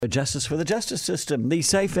Justice for the Justice System. The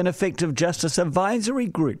Safe and Effective Justice Advisory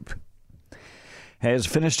Group has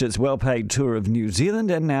finished its well-paid tour of New Zealand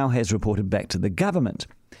and now has reported back to the government.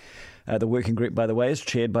 The working group, by the way, is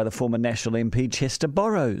chaired by the former National MP Chester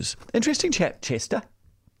Borrows. Interesting chap, Chester.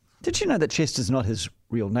 Did you know that Chester's not his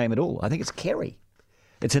real name at all? I think it's Kerry.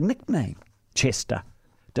 It's a nickname, Chester.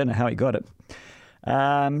 Don't know how he got it.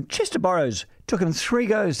 Chester Borrows took him 3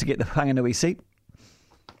 goes to get the Whanganui seat.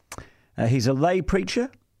 He's a lay preacher,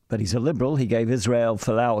 but he's a liberal. He gave Israel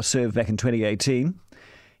Folau a serve back in 2018.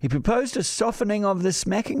 He proposed a softening of the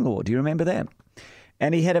smacking law. Do you remember that?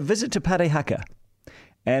 And he had a visit to Parihaka.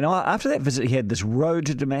 And after that visit, he had this road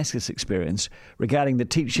to Damascus experience regarding the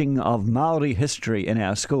teaching of Māori history in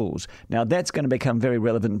our schools. Now, that's going to become very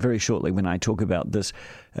relevant very shortly when I talk about this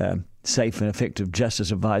Safe and Effective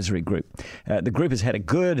Justice Advisory Group. The group has had a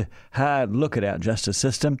good, hard look at our justice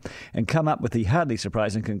system and come up with the hardly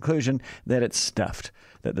surprising conclusion that it's stuffed,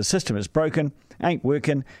 that the system is broken, ain't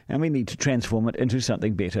working, and we need to transform it into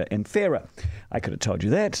something better and fairer. I could have told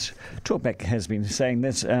you that. Talkback has been saying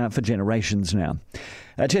this for generations now.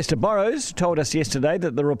 Chester Borrows told us yesterday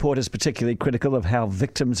that the report is particularly critical of how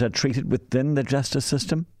victims are treated within the justice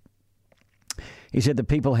system. He said that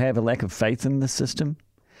people have a lack of faith in the system,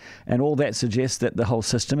 and all that suggests that the whole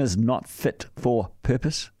system is not fit for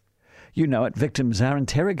purpose. You know it, victims are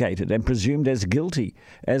interrogated and presumed as guilty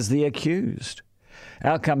as the accused.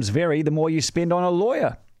 Outcomes vary the more you spend on a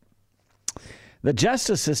lawyer. The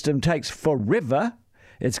justice system takes forever.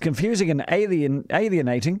 It's confusing and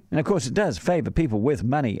alienating, and of course it does favour people with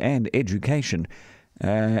money and education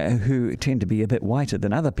who tend to be a bit whiter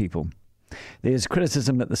than other people. There's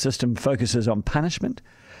criticism that the system focuses on punishment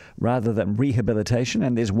rather than rehabilitation,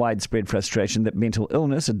 and there's widespread frustration that mental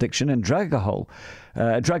illness, addiction and drug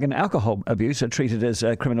and alcohol abuse are treated as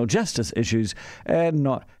criminal justice issues and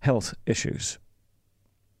not health issues.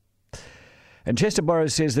 And Chester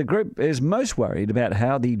Borrows says the group is most worried about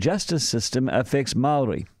how the justice system affects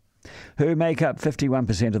Māori, who make up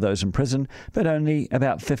 51% of those in prison, but only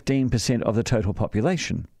about 15% of the total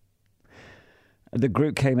population. The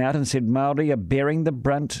group came out and said Māori are bearing the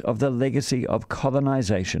brunt of the legacy of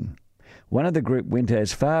colonisation. One of the group went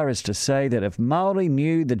as far as to say that if Māori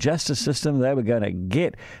knew the justice system they were going to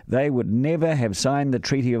get, they would never have signed the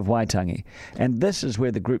Treaty of Waitangi. And this is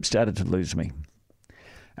where the group started to lose me.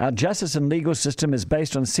 Our justice and legal system is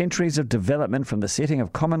based on centuries of development from the setting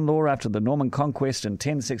of common law after the Norman Conquest in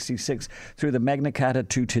 1066 through the Magna Carta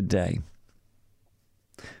to today.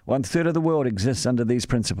 1/3 of the world exists under these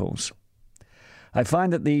principles. I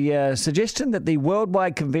find that the suggestion that the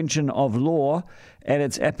Worldwide Convention of Law and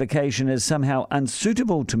its application is somehow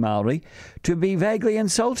unsuitable to Māori to be vaguely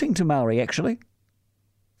insulting to Māori, actually.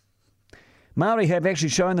 Māori have actually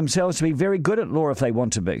shown themselves to be very good at law if they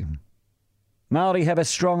want to be. Māori have a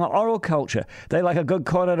strong oral culture. They like a good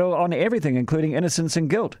kōrero on everything, including innocence and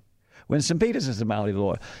guilt. Winston Peters is a Māori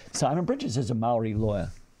lawyer. Simon Bridges is a Māori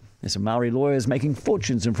lawyer. There's some Māori lawyers making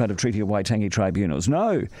fortunes in front of Treaty of Waitangi tribunals.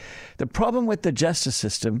 No, the problem with the justice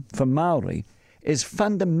system for Māori is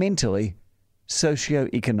fundamentally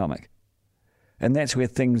socio-economic. And that's where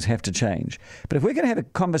things have to change. But if we're going to have a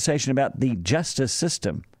conversation about the justice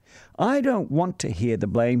system, I don't want to hear the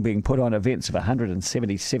blame being put on events of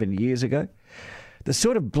 177 years ago. The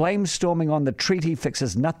sort of blame storming on the treaty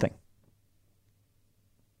fixes nothing.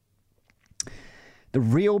 The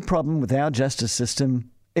real problem with our justice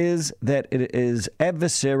system is that it is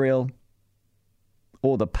adversarial,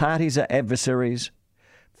 or the parties are adversaries,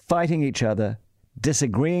 fighting each other,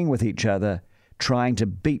 disagreeing with each other, trying to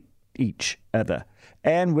beat each other.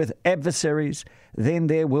 And with adversaries, then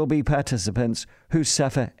there will be participants who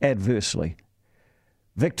suffer adversely.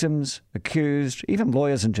 Victims, accused, even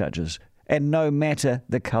lawyers and judges, and no matter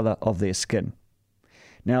the colour of their skin.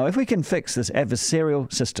 Now, if we can fix this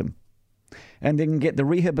adversarial system and then get the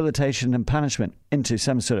rehabilitation and punishment into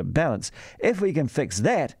some sort of balance, if we can fix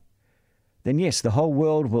that, then yes, the whole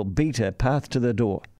world will beat a path to the door.